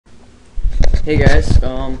Hey guys,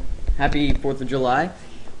 happy 4th of July.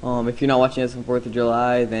 If you're not watching this on 4th of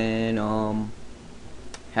July, then,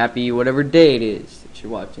 happy whatever day it is that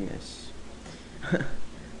you're watching this.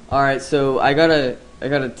 Alright, so I got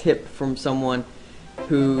a tip from someone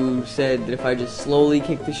who said that if I just slowly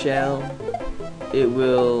kick the shell, it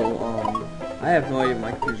will, I have no idea if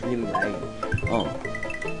my computer's really lagging.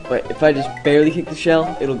 But if I just barely kick the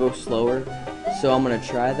shell, it'll go slower. So I'm gonna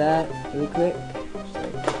try that really quick.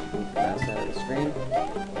 Screen.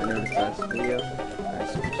 I noticed last video. Alright,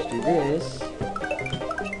 so just do this.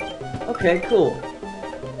 Okay, cool.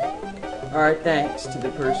 Alright, thanks to the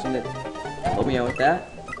person that helped me out with that.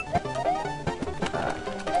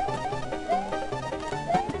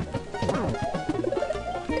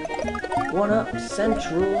 One up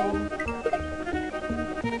Central.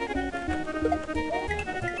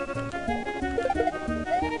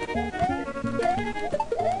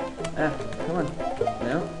 Come on.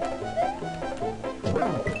 No?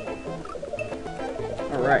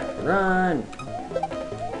 Alright, run!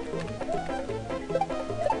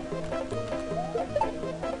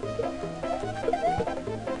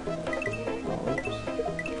 Oh, oops.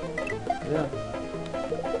 Yeah.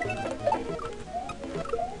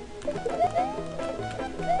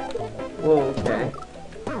 Whoa, okay.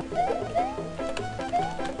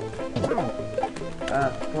 Come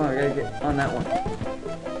on, I gotta get on that one.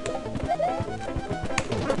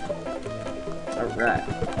 Alright.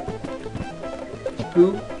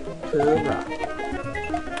 Poop to the rock.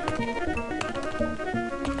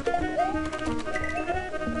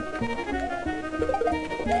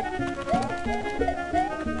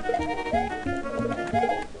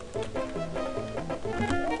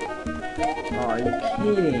 Oh, are you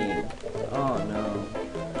kidding? Oh no.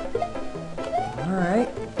 Alright.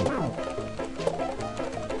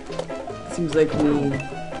 Seems like we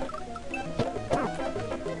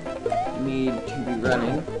need to be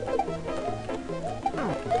running.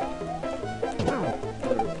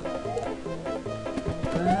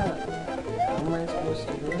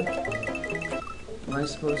 What am I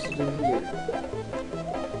supposed to do here?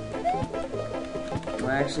 Am I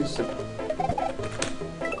actually supposed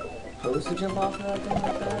to jump off of that thing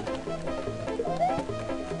like that?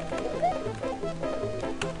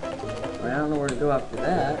 I don't know where to go after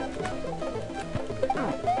that.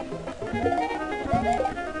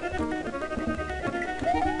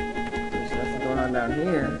 There's nothing going on down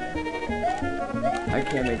here. I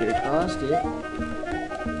can't make it across it.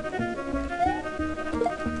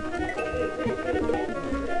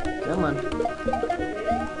 Come on.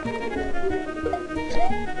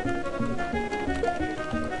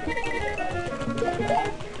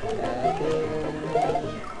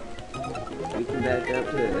 We can back up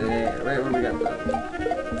to there, right where we got the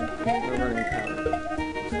running power.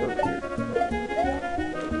 Let's go up here.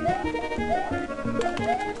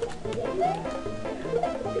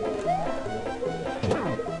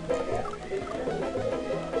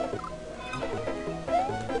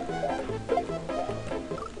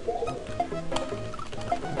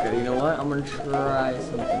 Okay, you know what? I'm gonna try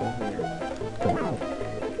something here.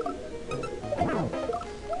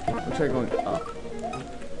 I'll try going up.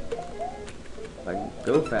 If I can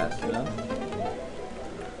go fast enough.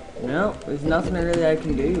 No, there's nothing really I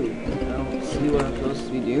can do. I don't see what I'm supposed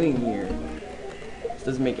to be doing here. This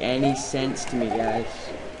doesn't make any sense to me, guys.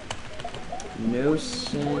 No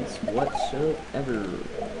sense whatsoever.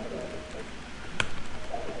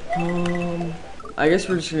 I guess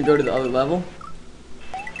we're just gonna go to the other level.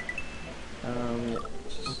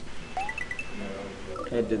 Just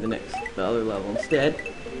head to the other level instead.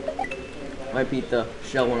 Might beat the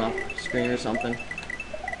shell one off screen or something.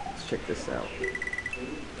 Let's check this out.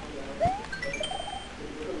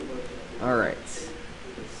 Alright.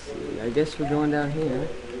 Let's see. I guess we're going down here.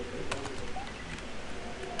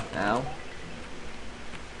 Ow.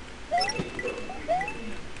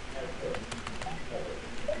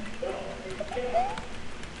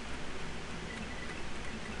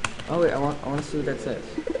 Oh wait, I want to see what that says.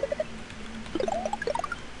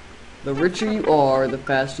 The richer you are, the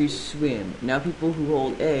faster you swim. Now people who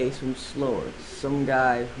hold A swim slower. Some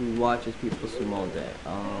guy who watches people swim all day.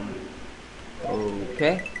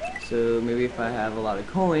 Okay. So maybe if I have a lot of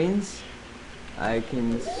coins, I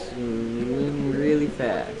can swim really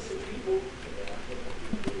fast.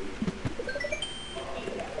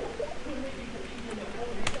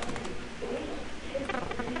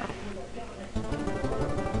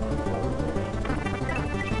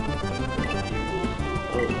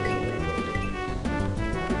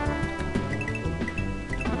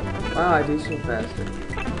 Wow, I do swim faster.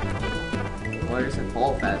 Well, I guess I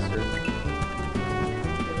fall faster.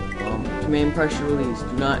 Command pressure release.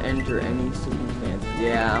 Do not enter any circumstance.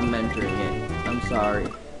 Yeah, I'm entering it. I'm sorry.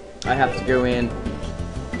 I have to go in.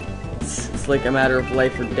 It's like a matter of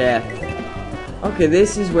life or death. Okay,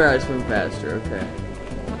 this is where I swim faster. Okay.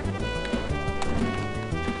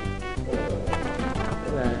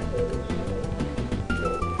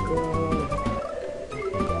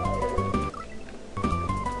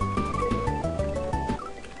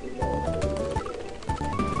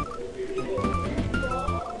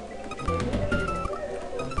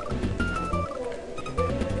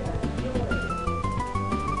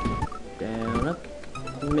 Down, up,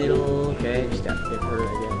 middle. Okay, just have to get hurt,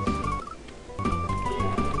 I guess.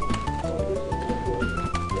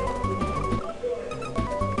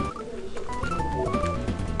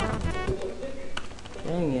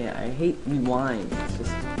 Dang it, I hate rewinds. It's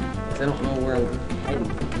just, I don't know where I'm heading.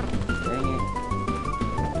 Dang it.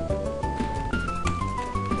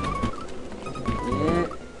 Yeah.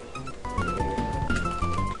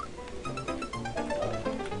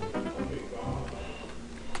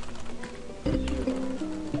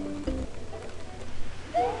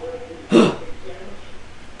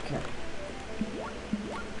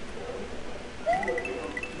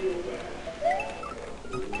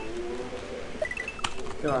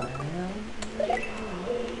 The hell?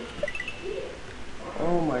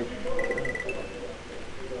 Oh my god.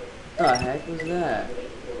 What the heck was that?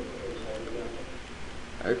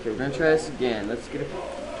 Okay, we're gonna try this again. Let's get a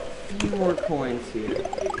few more coins here.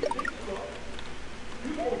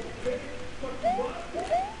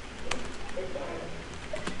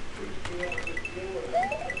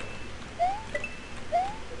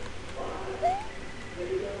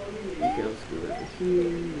 Okay, let's go over here.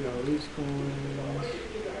 We got all these coins.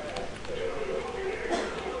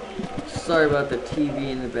 Sorry about the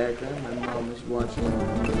TV in the background. My mom is watching a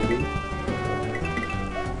movie.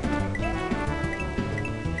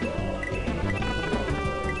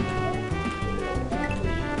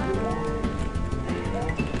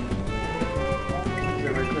 Is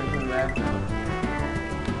that right click on that?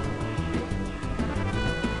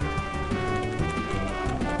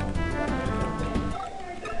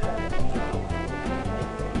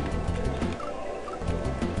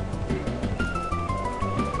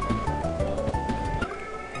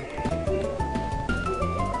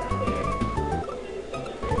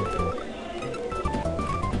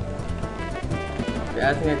 I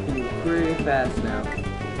think I can do pretty fast now.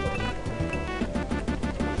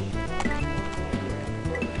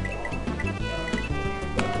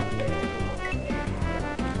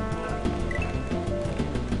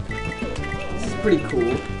 This is pretty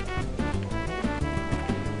cool. I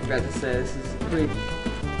forgot to say, this is pretty...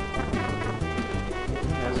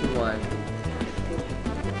 That's one.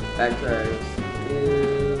 Back to ours.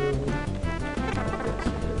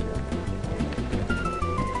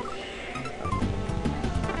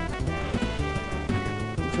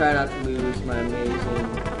 Try not to lose my amazing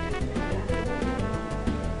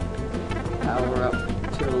power up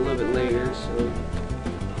until a little bit later, so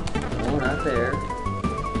no, not there.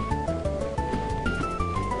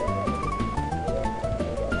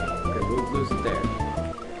 Okay, we'll lose it there.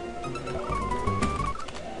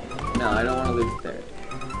 No, I don't want to lose it there.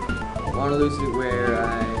 I want to lose it where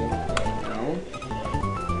no.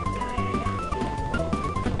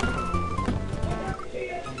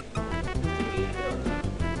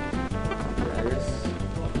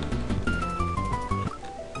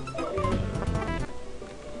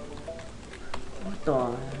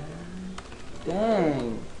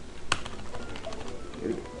 Dang.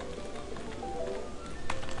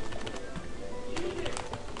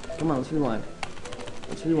 Come on, let's rewind.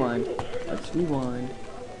 Let's rewind. Let's rewind.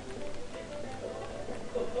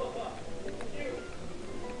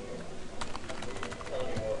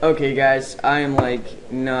 Okay guys, I am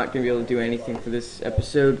like not gonna be able to do anything for this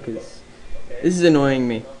episode because this is annoying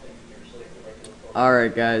me.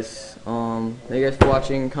 Alright guys, thank you guys for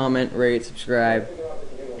watching, comment, rate, subscribe,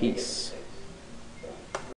 peace.